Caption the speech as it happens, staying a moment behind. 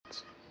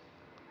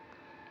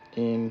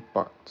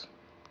impact.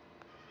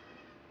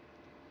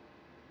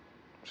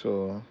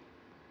 So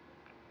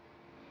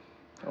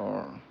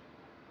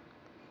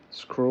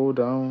scroll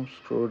down,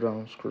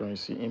 you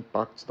see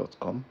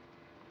impact.com,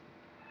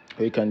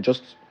 or you can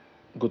just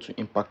go to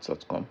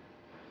impact.com,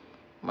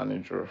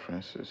 manage your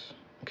references.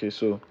 Okay,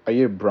 so are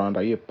you a brand,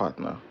 are you a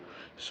partner?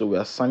 So we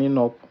are signing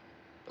up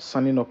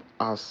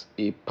as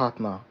a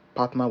partner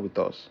with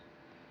us.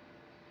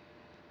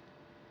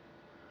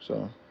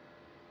 So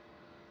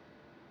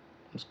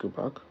let's go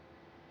back.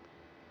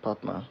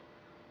 Partner,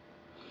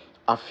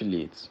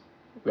 affiliate,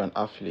 we're an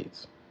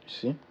affiliate, you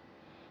see.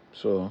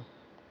 So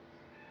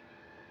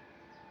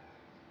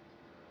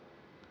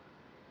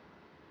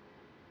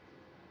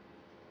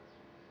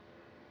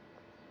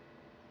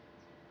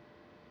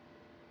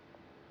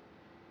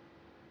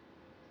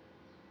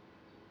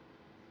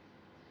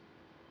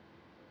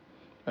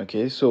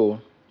okay,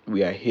 so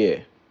we are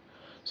here.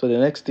 So the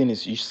next thing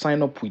is you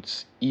sign up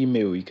with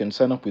email. You can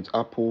sign up with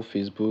Apple,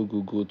 Facebook,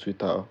 Google,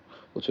 Twitter,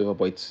 whatever,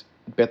 but it's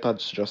better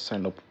to just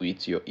sign up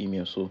with your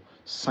email. So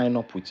sign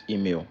up with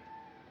email.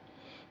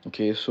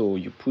 Okay, so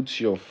you put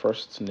your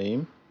first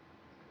name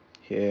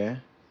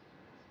here.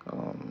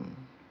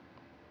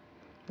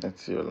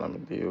 Let's see,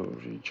 Olamide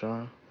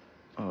Orija.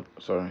 Oh,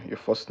 sorry, your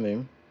first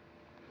name,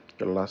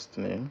 your last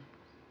name,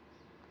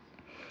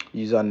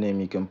 username.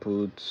 You can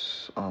put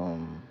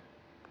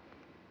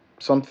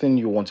something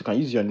you want. You can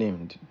use your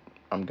name.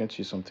 I'm going to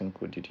use something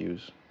called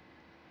deduce.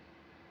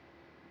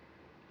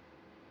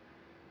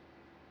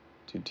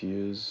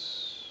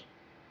 Deduce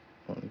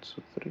 1,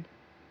 2, 3.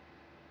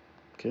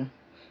 Okay,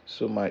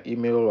 so my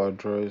email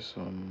address.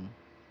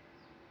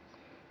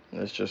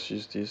 Let's just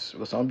use this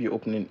because I'll be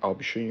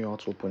showing you how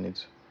to open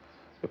it.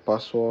 The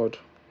password.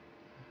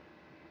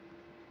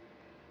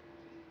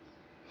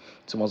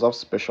 It must have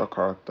special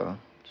character.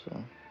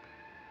 So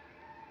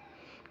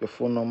your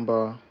phone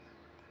number.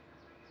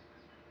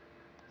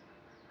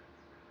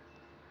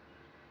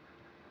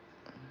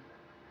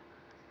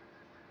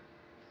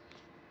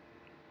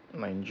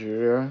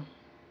 Nigeria.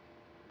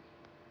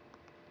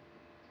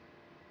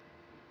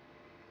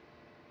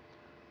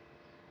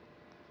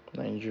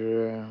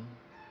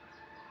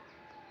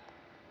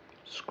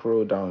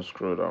 Scroll down.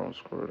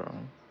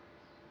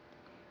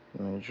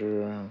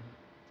 Nigeria.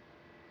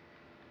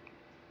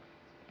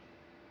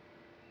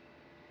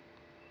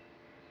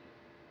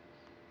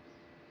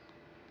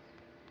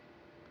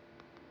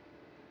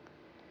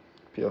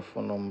 Your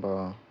phone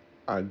number.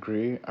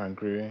 Agree.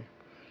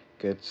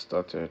 Get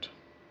started.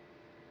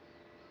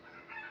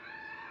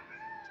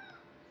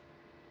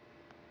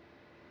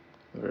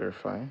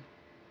 Verify.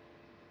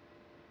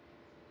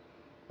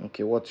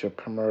 Okay, what's your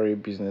primary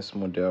business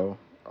model?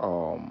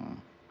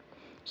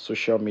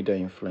 Social media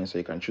influencer.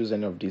 You can choose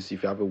any of these.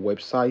 If you have a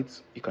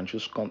website, you can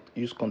choose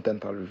use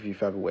content and review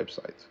if you have a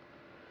website.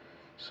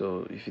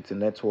 So if it's a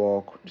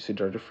network, you see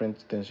there are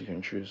different things you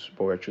can choose,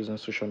 but we're choosing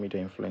social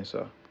media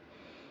influencer.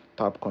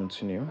 Tap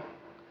continue.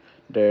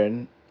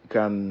 Then you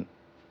can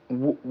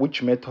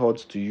which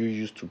methods do you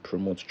use to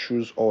promote?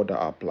 Choose all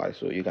that apply.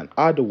 So you can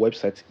add a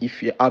website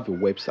if you have a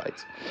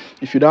website.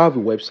 If you don't have a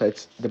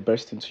website, the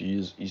best thing to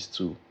use is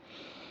to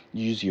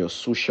use your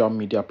social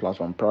media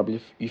platform.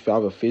 Probably if you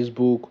have a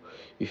Facebook,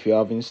 if you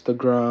have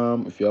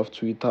Instagram, if you have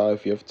Twitter,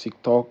 if you have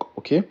TikTok.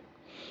 Okay,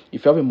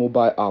 if you have a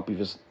mobile app, if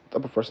you're the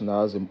type of person that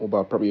has a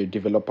mobile, probably a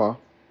developer.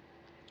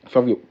 If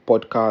you have a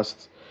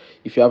podcast,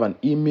 if you have an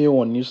email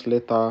or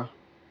newsletter.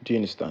 Do you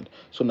understand?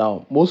 So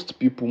now most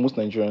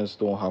Nigerians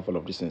don't have all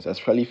of these things,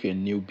 especially if you're a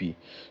newbie.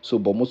 So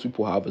but most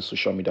people have a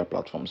social media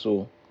platform.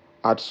 So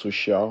add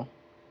social.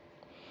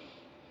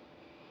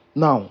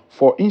 Now,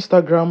 for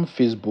Instagram,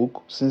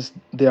 Facebook, since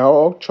they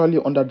are actually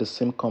under the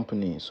same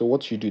company, so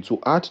what you do to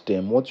add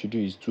them, what you do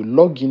is to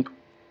log in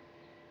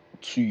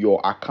to your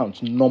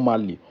account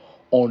normally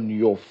on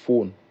your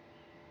phone.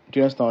 Do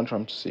you understand what I'm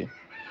trying to say?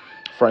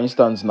 For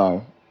instance,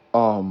 now,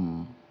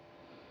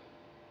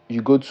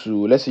 you go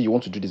to, let's say you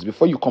want to do this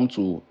before you come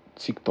to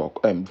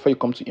TikTok, before you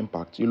come to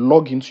Impact, you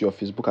log into your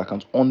Facebook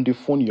account on the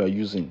phone you are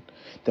using.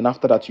 Then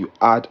after that, you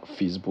add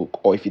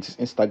Facebook, or if it is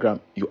Instagram,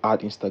 you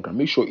add Instagram.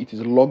 Make sure it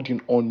is logged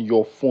in on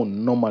your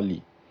phone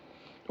normally.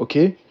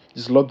 Okay,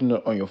 it's logged in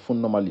on your phone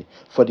normally.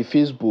 For the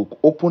Facebook,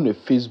 open a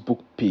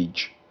Facebook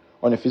page.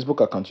 On a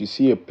Facebook account, you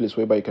see a place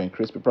whereby you can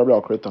create. Probably I'll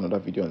create another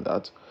video on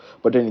that.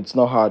 But then it's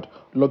not hard.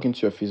 Log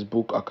into your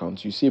Facebook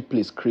account. You see a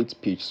place, create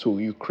page. So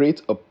you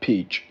create a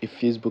page, a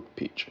Facebook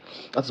page.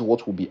 That's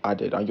what will be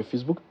added. And your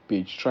Facebook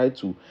page, try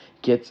to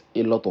get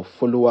a lot of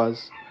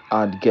followers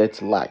and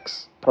get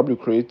likes. Probably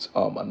create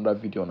another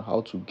video on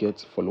how to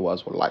get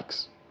followers or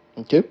likes.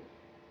 Okay.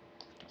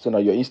 So now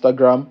your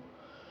Instagram,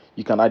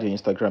 you can add your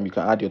Instagram, you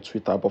can add your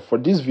Twitter, but for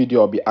this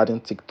video I'll be adding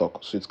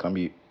TikTok so it can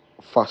be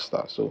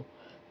faster. So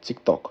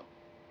TikTok,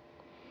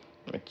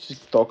 my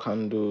TikTok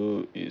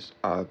handle is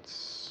at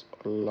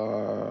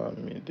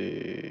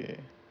Lamide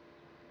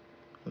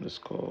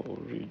underscore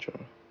Orija.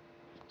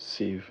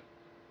 Save.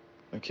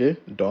 Okay,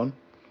 done.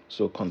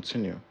 So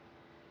continue.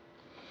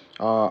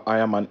 I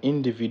am an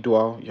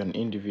individual. You're an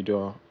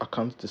individual.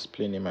 Account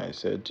display name. I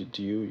said, did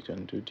you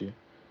can do the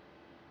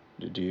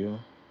Did you?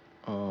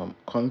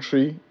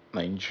 Country,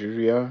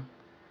 Nigeria.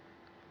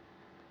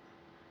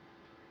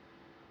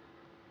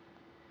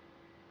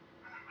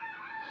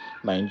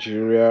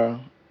 Nigeria.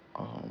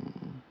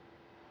 Um,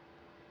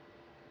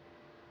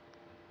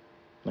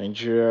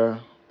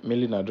 Nigeria.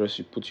 Mailing address,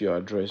 you put your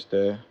address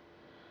there.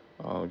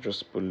 I'll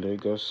just put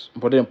Lagos.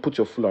 But then put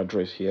your full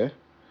address here.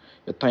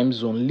 Your time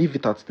zone, leave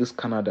it at this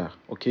Canada,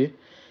 okay?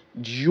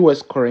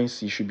 US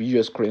currency should be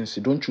US currency.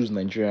 Don't choose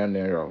Nigerian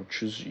naira,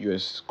 choose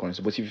US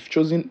currency. But if you've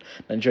chosen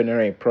Nigerian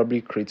naira, you're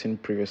probably creating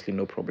previously,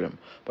 no problem.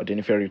 But then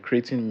if you're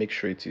recreating, make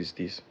sure it is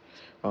this.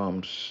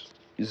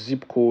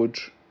 Zip code,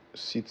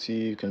 city,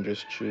 you can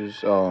just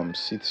choose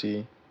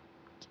city.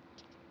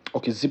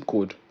 Okay, zip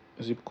code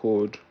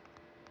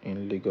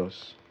in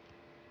Lagos.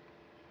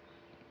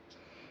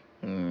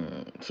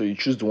 So you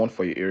choose the one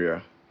for your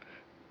area.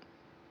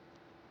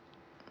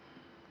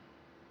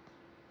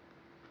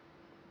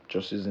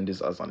 Just using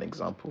this as an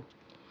example.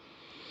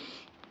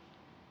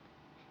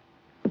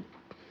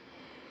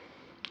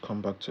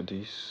 Come back to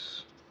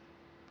this.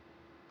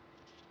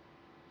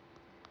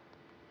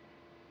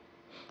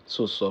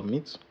 So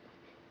submit.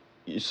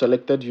 You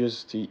selected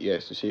USD,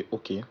 yes, you say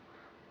okay.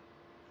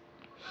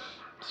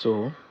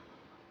 So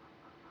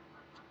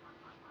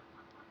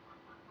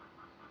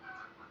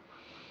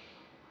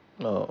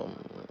um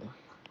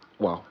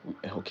wow,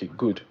 okay,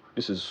 good.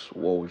 This is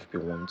what we've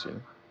been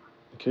wanting.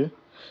 Okay,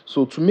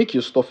 so to make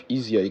your stuff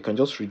easier, you can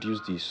just reduce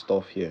the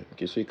stuff here.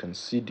 Okay, so you can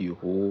see the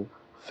whole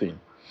thing.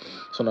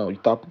 So now you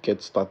tap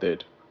get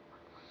started.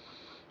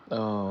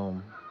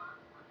 Resend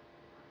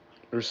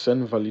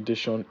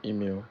validation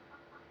email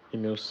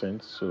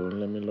sent. So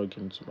let me log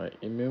into my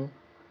email.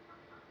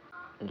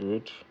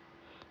 Good.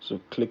 So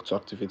click to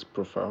activate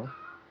profile.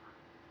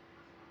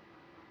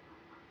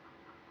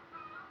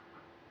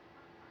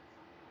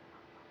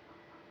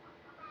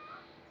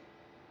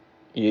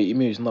 Your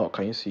email is now,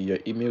 can you see your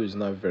email is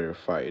now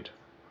verified?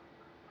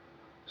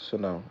 So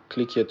now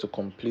click here to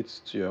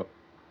complete to your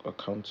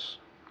account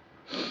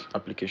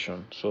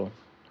application. So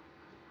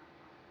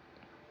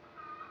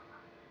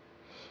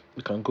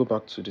we can go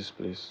back to this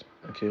place.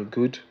 Okay,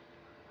 good.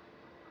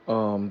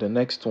 The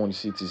next one you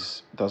see it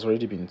has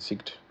already been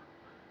ticked.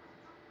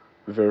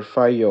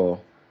 Verify your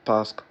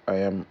task. I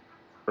am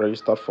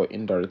registered for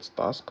indirect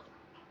task.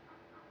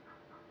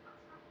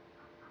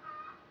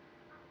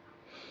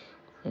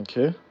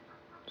 Okay,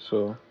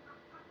 so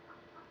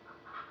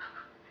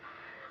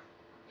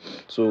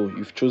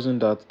you've chosen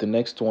that. The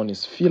next one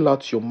is fill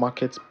out your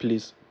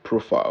marketplace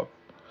profile.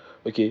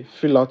 Okay,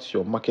 fill out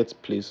your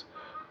marketplace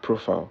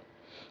profile.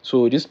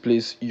 So this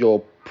place,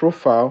 your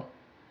profile,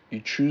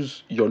 you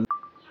choose your.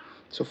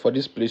 So for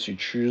this place, you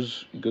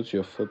go to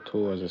your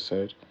photo, as I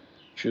said,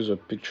 choose a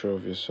picture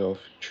of yourself,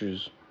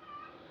 choose.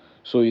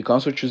 So you can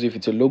also choose if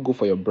it's a logo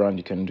for your brand,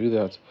 you can do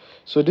that.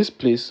 So this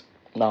place,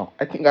 now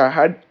I think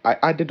I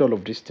added all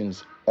of these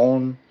things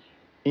on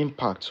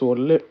Impact. So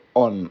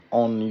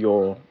on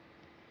your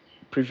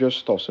previous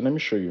stuff. So let me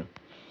show you.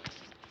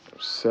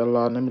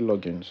 Seller, let me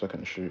log in so I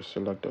can show you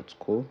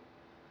seller.co.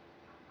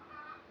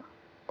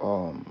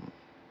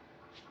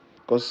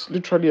 Because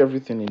literally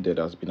everything in there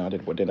has been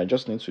added, but then I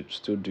just need to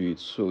still do it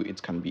so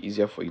it can be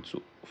easier for you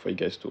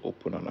guys to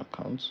open an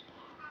account.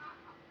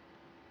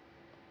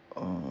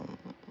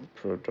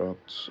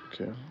 Products,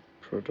 okay,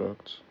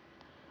 product,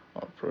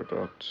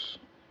 product.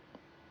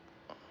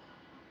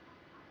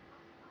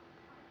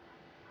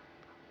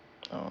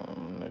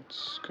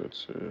 Let's go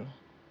to,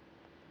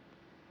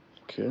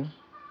 okay,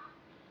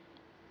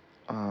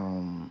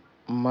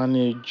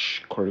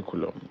 manage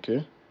curriculum,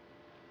 okay.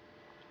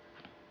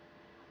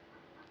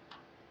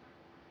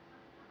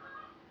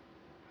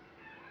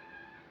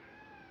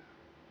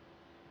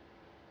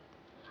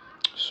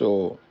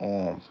 So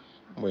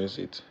where is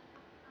it?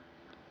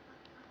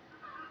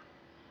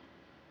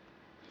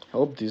 I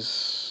hope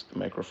this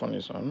microphone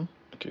is on.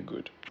 Okay,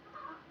 good.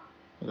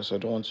 Because I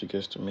don't want you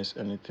guys to miss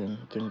anything.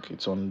 I think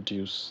it's on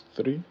Deus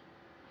 3.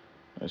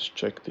 Let's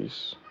check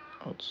this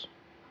out.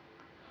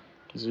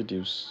 Is it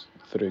Deus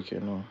 3? Okay,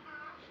 no.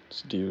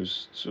 It's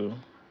Deus 2.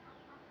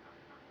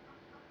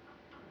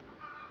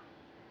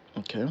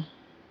 Okay.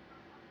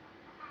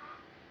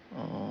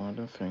 Oh, I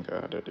don't think I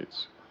added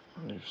it.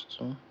 Deus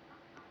 2.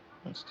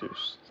 That's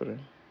Deus 3.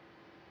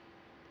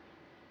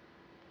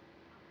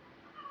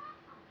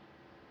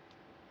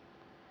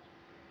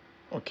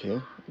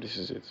 Okay, this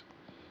is it.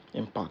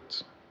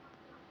 Impact.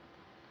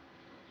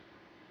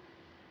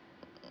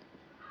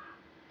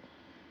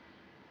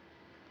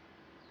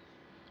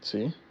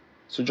 See?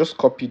 So just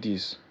copy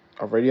this.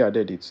 I've already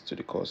added it to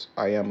the course.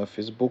 I am a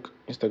Facebook,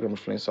 Instagram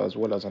influencer as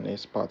well as an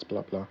expert,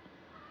 blah blah.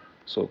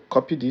 So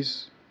copy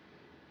this,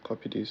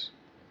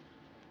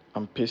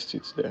 and paste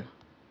it there.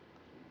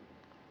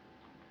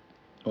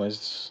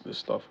 Where's the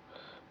stuff?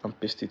 And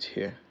paste it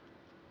here.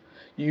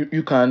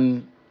 You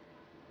can.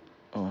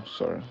 Oh,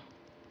 sorry.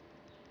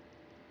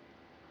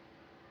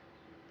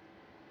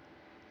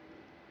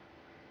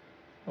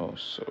 Oh,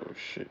 so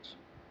shit.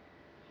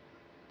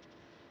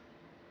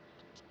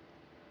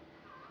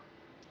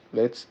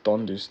 let's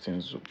turn these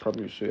things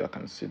probably so I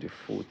can see the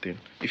full thing.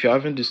 If you're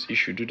having this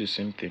issue, do the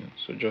same thing.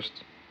 So just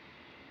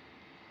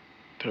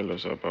tell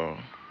us about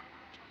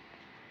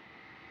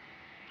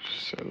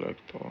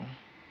select all.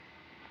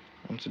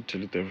 I want to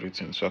delete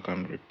everything so I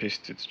can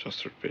repaste it.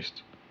 Just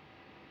repaste.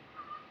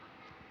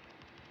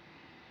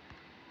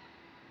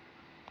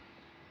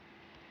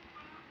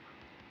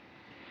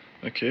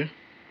 Okay,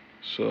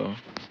 so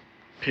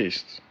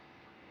paste.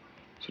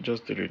 So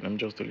just delete. Let me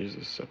just delete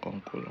the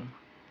second column.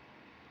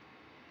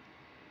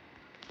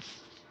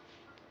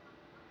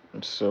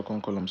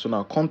 Second column. So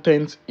now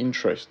content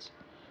interest.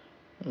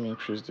 Let me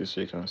increase this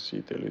so you can see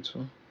it a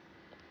little.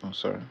 Oh,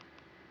 sorry.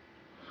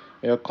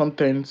 Yeah,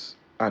 content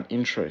and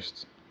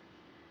interest.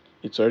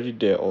 It's already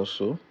there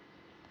also.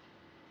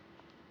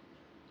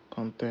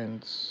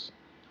 Contents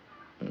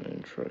and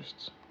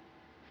interest.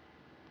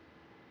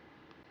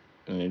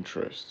 And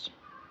interest.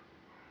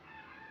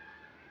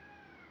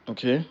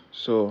 Okay,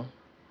 so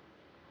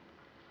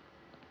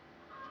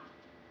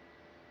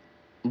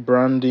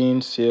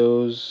branding,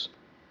 sales,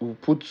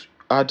 we'll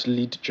add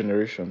lead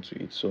generation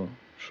to it. So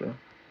sure.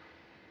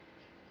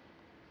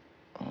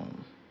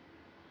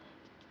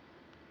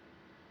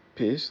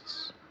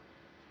 Paste.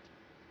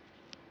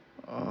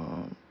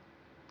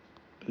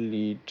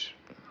 Lead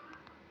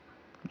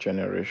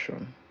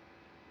generation.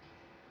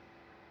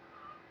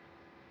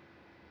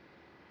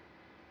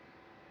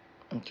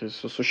 Okay,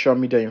 so social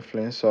media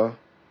influencer.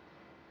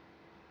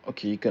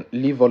 Okay, you can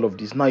leave all of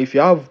this. Now, if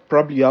you have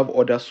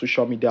other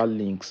social media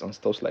links and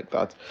stuff like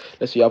that,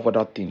 let's say you have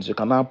other things, you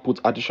can now put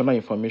additional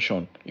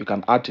information. You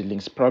can add the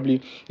links.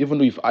 Probably, even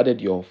though you've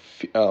added your,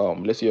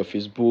 let's say your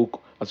Facebook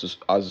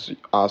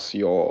as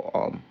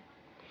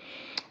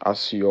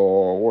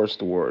your what's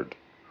the word?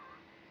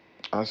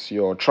 As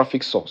your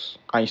traffic source,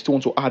 and you still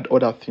want to add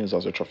other things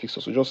as a traffic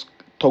source. So just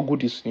toggle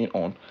this thing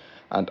on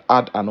and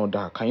add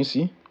another. Can you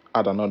see?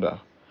 Add another.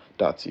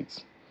 That's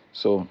it.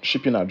 So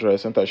shipping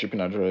address, enter shipping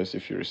address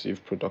if you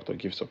receive product or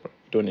gifts.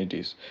 Don't need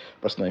this.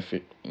 Personal if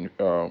it,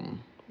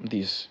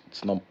 this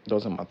it's not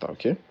doesn't matter.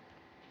 Okay.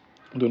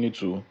 Don't need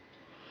to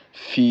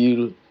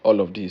fill all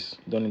of this.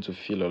 Don't need to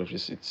fill all of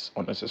this. It's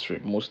unnecessary.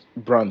 Most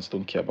brands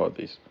don't care about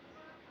this.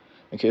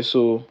 Okay.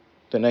 So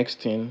the next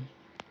thing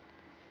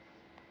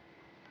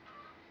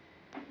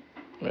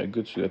we're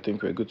good to. I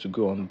think we're good to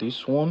go on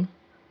this one.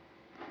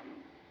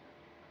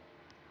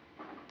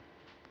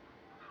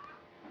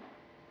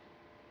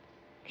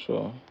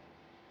 So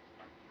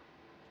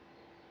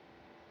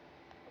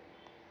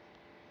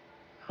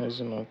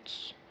is it not?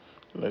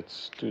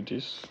 Let's do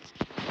this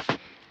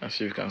and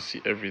see if you can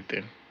see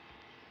everything.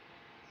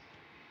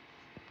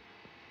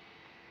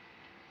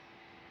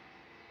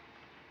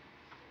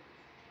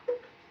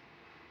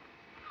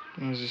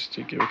 Let's just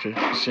take it.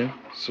 Okay, see?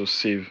 So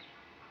save.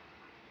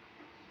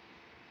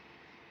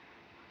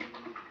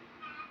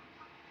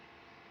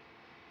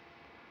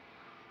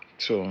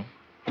 So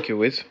okay,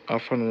 wait.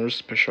 Alphanumeric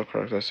special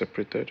character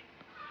separated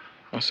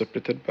are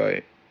separated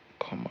by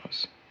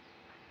commas.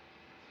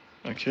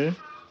 Okay,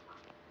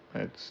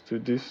 let's do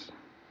this.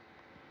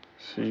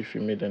 See if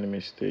you made any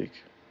mistake.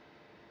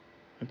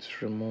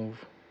 Let's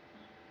remove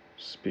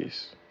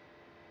space.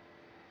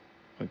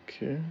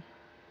 Okay.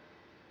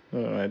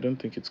 No, I don't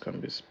think it can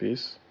be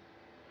space.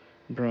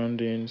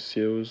 Branding,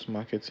 sales,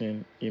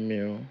 marketing,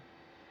 email.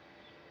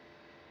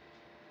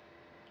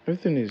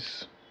 Everything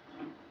is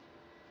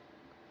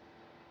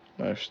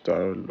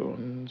lifestyle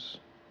loans.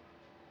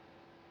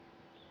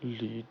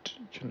 Lead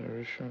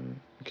generation.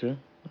 Okay,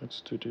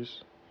 let's do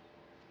this.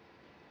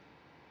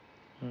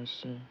 Let's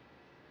see.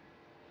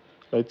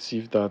 Let's see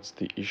if that's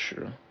the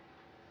issue.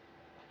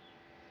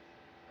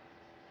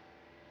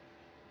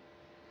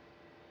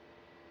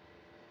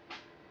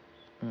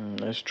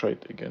 Let's try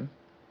it again.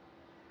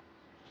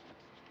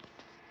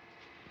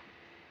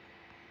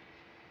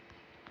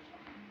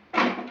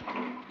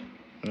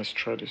 Let's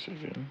try this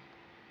again.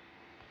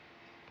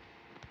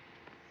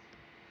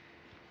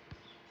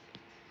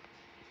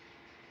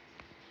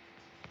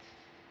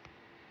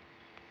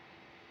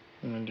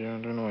 And yeah, I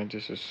don't know why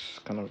this is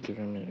kind of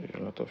giving me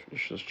a lot of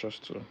issues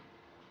just to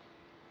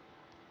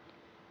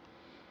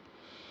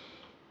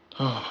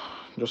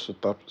just to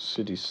tap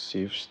see the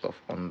save stuff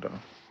under.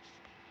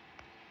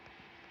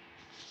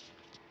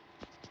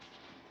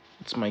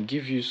 It might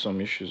give you some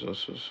issues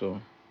also,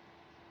 so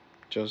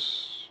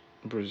just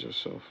brace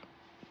yourself.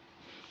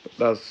 But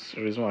that's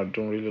the reason why I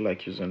don't really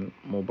like using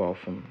mobile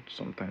phone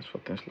sometimes for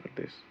things like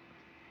this.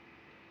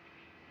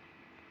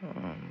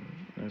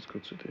 Let's go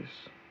to this.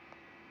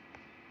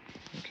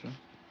 Okay.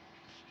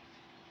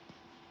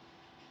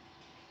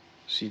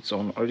 See, it's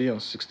already on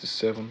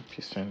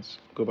 67%.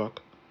 Go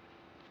back.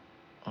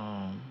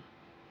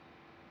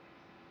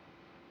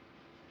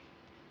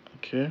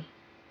 Okay.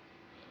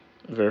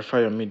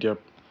 Verify your media.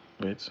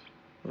 Wait.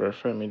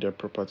 Verify media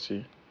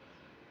property.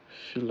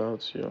 Fill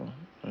out your.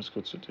 Let's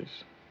go to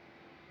this.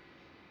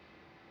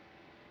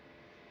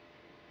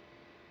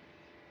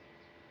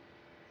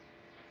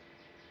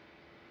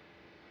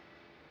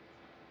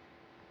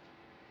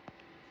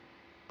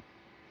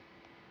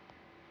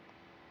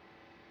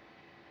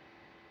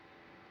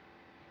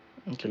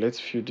 Okay, let's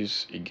view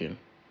this again.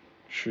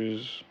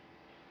 Choose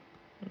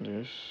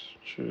this,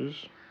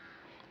 choose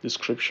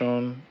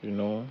description, you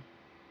know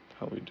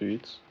how we do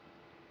it.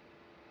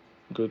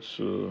 Go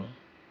to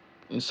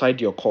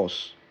inside your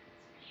course.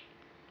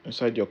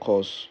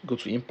 Go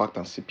to impact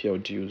and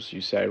CPL deals.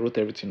 You see I wrote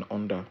everything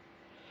under.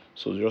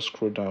 So just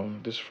scroll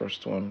down. This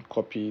first one,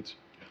 copy it,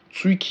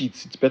 tweak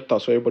it. It's better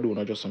so everybody will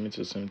not just submit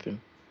the same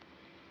thing.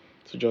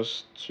 So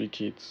just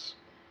tweak it.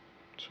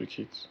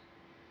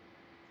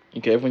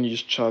 You can even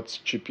use Chat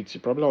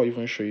GPT. Probably I'll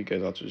even show you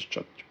guys how to use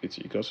Chat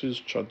GPT. You can also use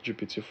Chat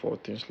GPT for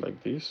things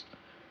like this.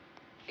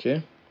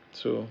 Okay,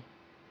 so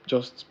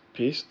just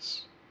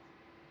paste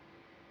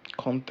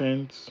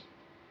content,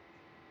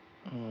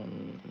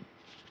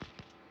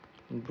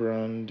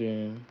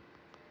 branding,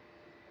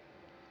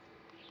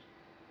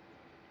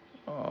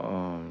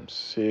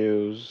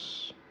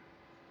 sales,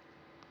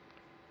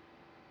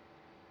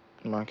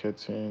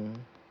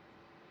 marketing,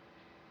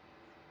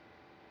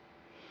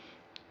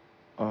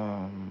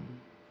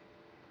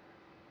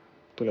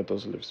 don't let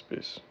us leave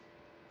space.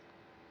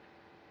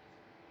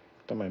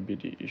 That might be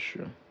the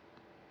issue.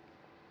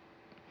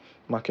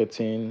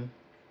 Marketing,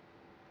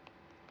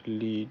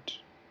 lead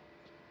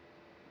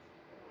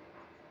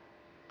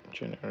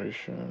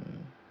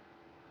generation.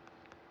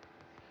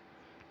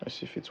 Let's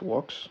see if it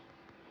works.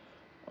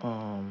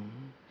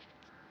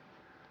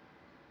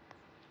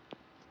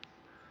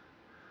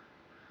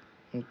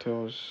 It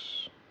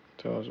tells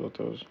what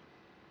else?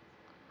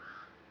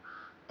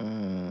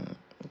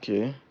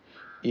 Okay,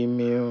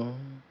 email.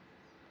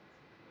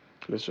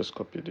 Let's just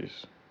copy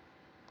this.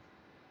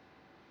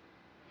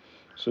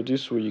 So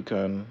this way you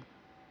can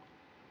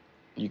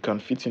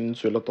fit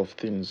into a lot of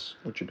things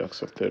which you'd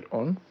accepted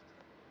on.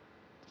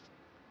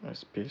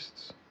 Let's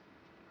paste.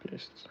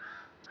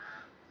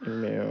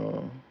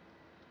 Email.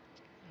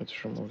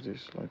 Let's remove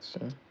this. Let's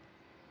see.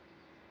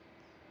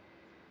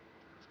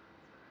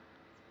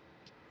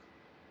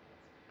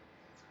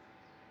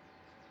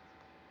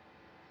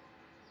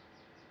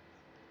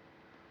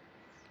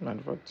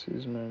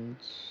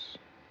 Advertisements,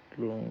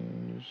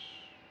 loans,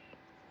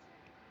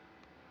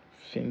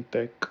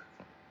 fintech.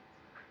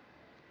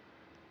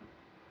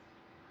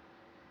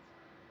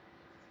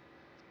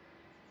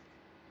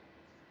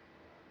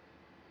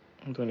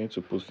 I don't need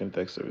to put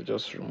fintech, so we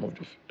just remove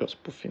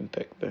just put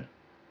fintech there.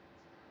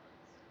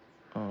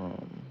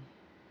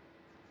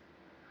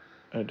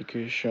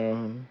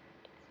 Education,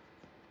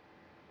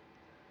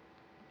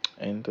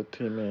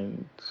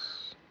 entertainment.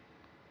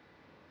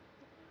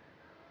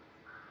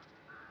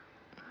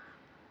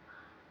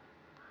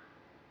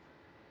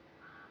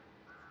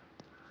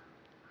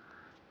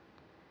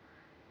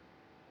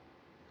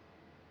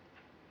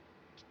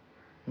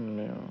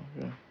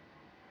 Yeah.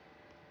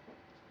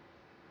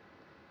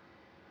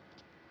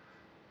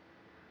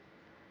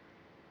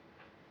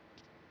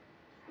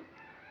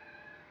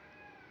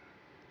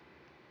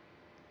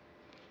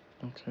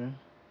 Okay.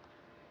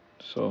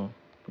 So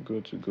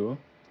good to go.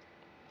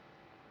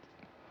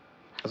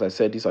 As I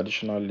said, this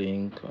additional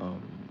link,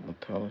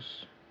 what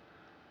else?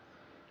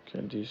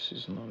 Okay, this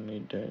is not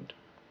needed.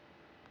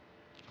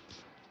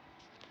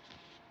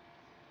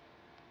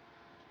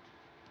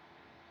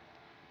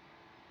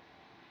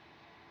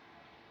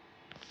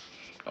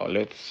 Oh,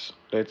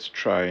 let's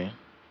try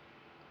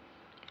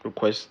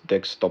request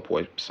desktop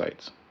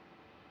website.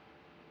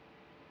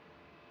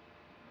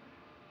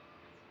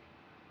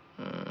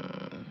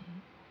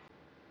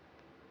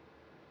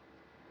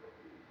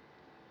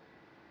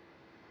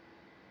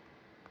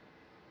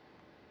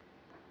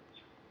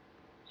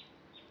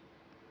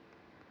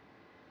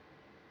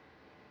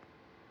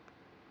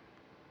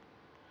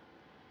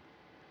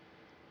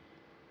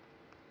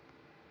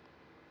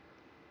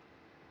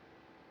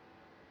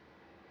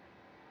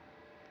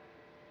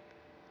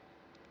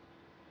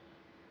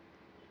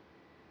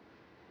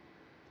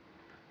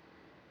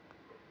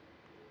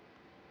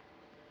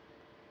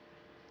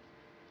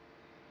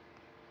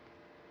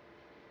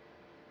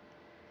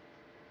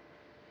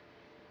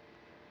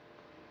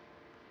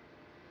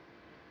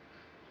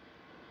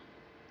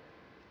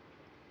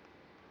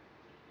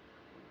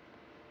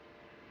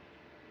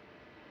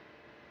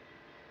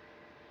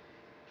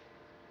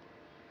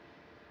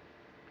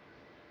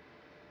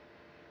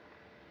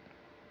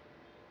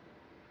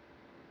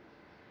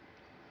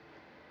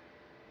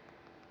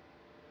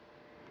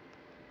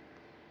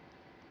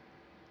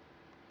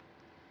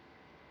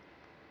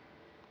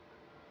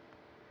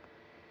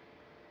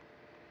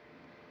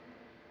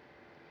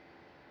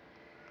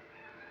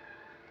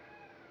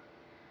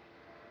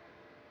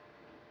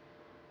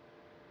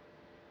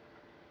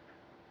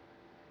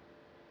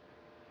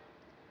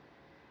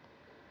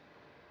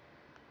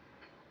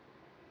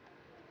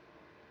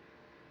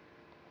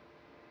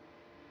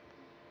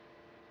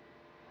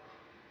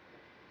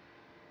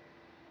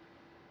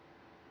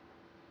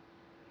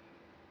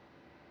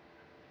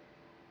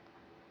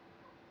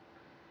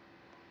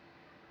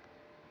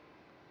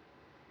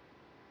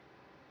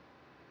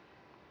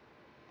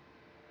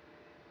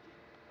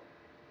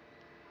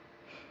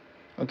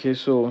 Okay,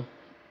 so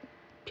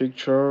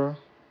picture,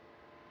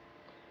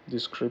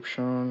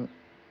 description,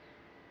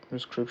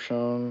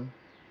 description.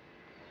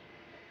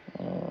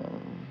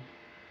 Um,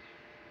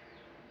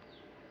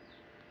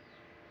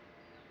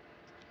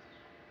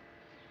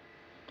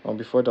 or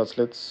before that,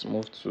 let's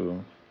move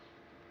to.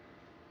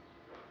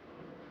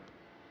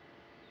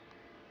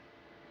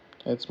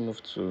 Let me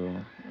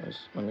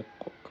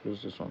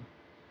close this one.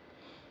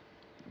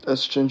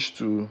 Let's change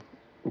to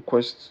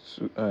request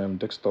to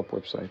desktop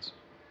website.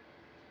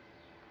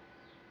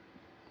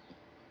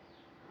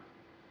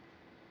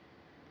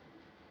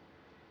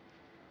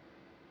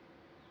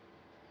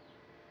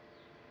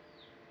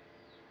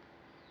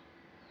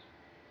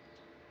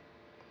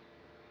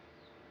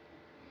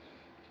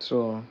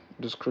 So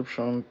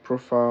description,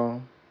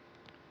 profile,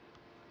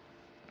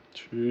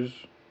 choose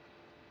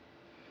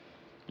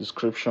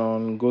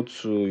description, go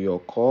to your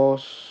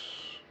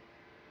course,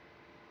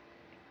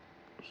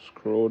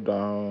 scroll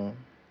down,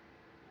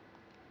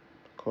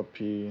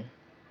 copy,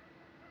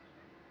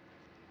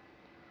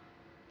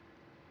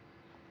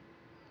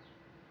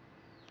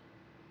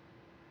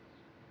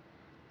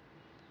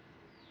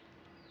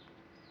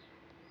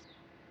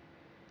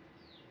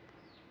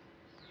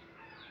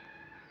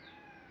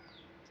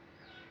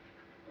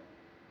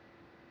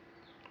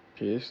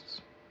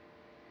 paste,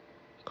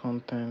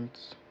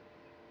 content,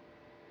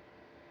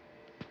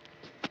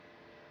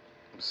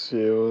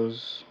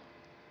 sales,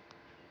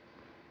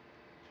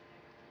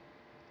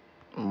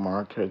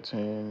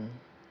 marketing,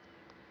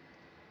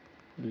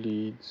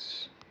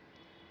 leads,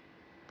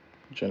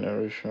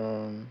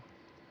 generation,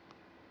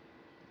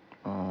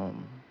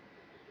 um,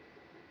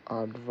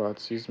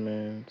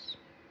 advertisements,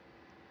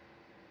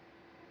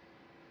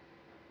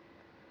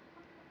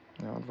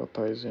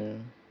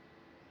 advertising,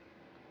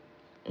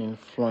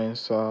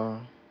 influencer,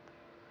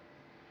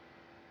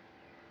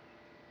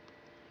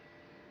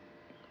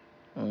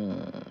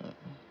 um,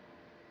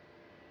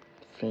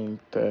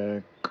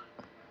 fintech.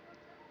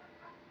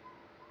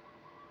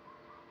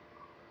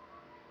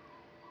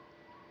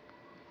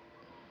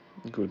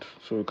 Good.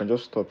 So we can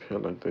just stop here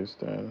like this.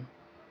 Then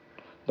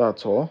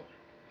that's all.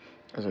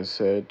 As I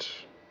said,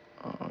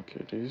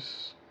 okay,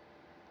 this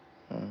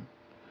uh,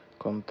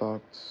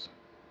 contacts,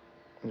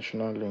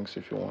 additional links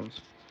if you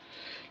want.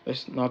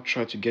 Let's now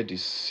try to get the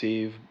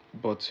save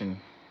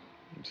button.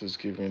 This is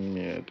giving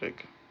me a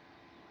headache.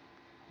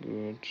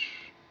 Good.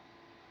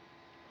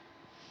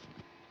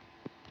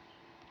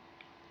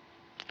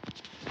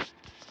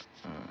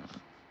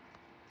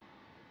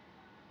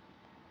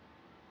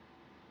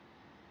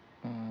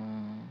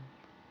 Um,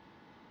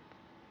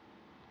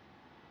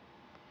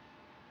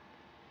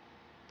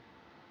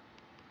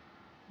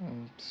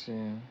 let's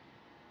see.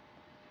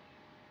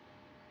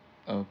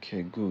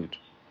 Okay, good.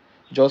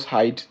 Just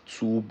hide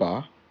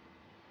toolbar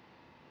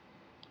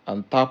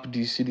and tap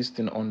this. See this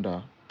thing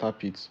under.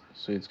 Tap it,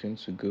 so it's going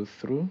to go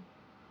through.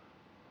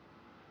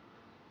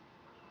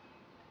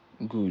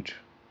 Good,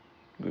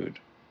 good.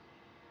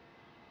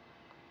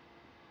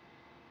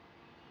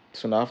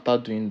 So now after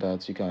doing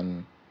that, you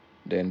can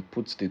then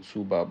put the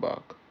toolbar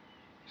back.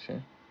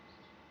 See?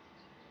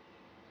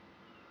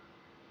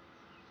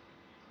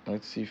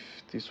 Let's see if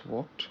this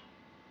worked.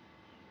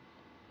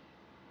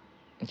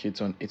 Okay,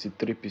 it's on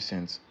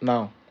 83%.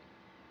 Now,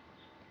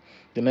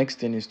 the next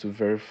thing is to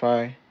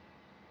verify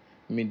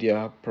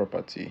media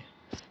property.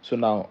 So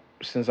now,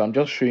 since I'm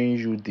just showing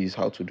you this,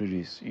 how to do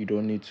this, you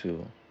don't need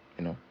to,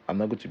 I'm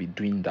not going to be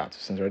doing that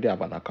since I already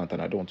have an account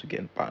and I don't want to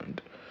get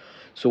banned.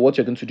 So what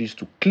you're going to do is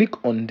to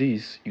click on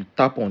this, you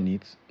tap on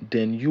it,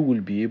 then you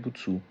will be able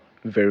to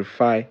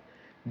verify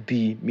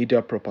the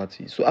media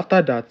property. So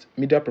after that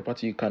media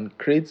property, you can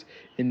create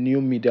a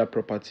new media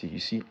property. You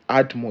see,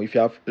 add more. If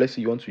you have, let's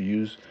say you want to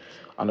use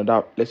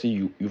another, let's say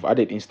you've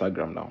added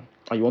Instagram now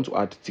and you want to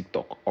add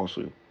TikTok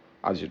also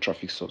as your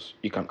traffic source,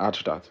 you can add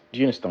that. Do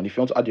you understand? If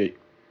you want to add your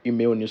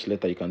email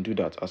newsletter, you can do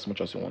that as much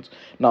as you want.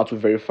 Now to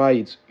verify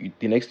it,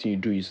 the next thing you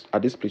do is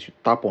at this place you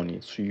tap on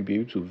it, so you'll be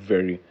able to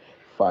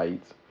verify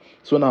it.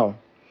 So now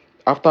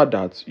after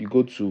that, you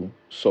go to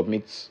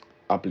submit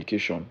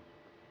application.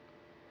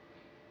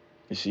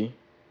 You see,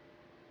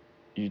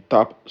 you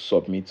tap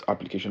submit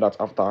application. That's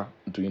after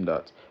doing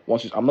that.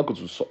 I'm not going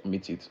to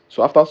submit it.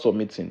 So after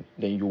submitting,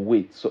 then you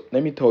wait. So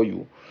let me tell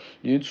you,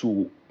 you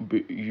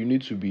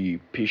need to be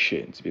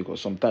patient,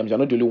 because sometimes you're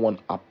not the only one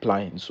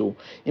applying. So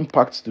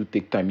impacts do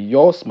take time.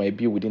 Yours might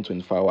be within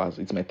 24 hours.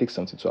 It might take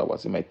 72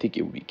 hours. It might take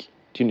a week.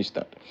 Do you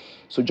understand?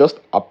 So just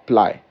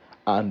apply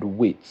and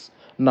wait.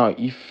 Now,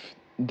 if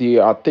they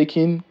are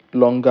taking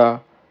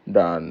longer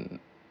than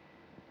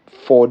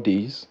 4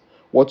 days,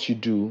 what you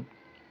do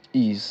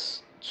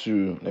is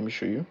to, let me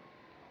show you.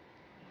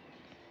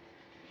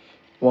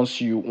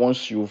 Once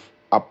you've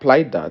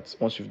applied that,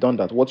 once you've done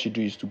that, what you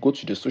do is to go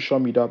to the social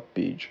media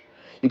page.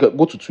 You can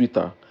go to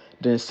Twitter,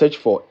 then search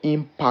for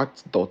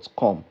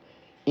impact.com.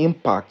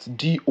 Impact,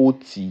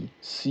 DOTCOM,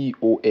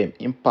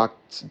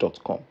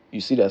 impact.com.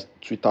 You see that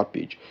Twitter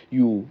page.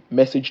 You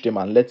message them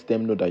and let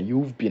them know that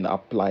you've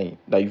applied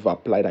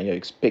and you're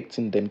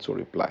expecting them to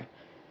reply.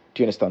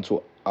 Do you understand?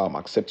 To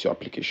accept your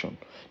application.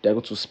 They're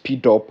going to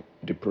speed up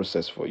the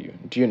process for you.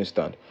 Do you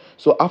understand?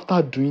 So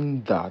after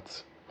doing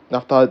that,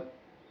 after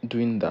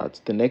doing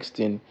that, the next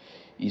thing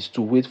is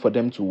to wait for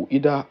them to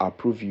either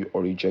approve you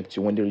or reject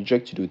you. When they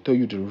reject you, they'll tell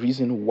you the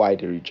reason why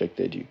they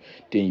rejected you.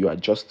 Then you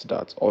adjust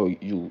that, or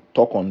you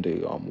talk on the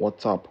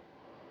WhatsApp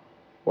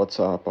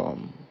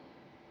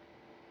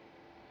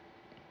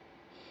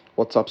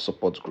WhatsApp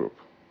support group.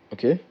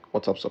 Okay,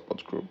 WhatsApp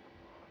support group,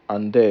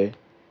 and there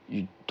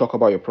you talk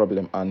about your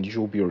problem, and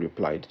you'll be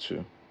replied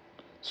to.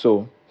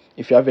 So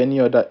if you have any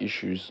other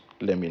issues,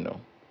 let me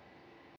know.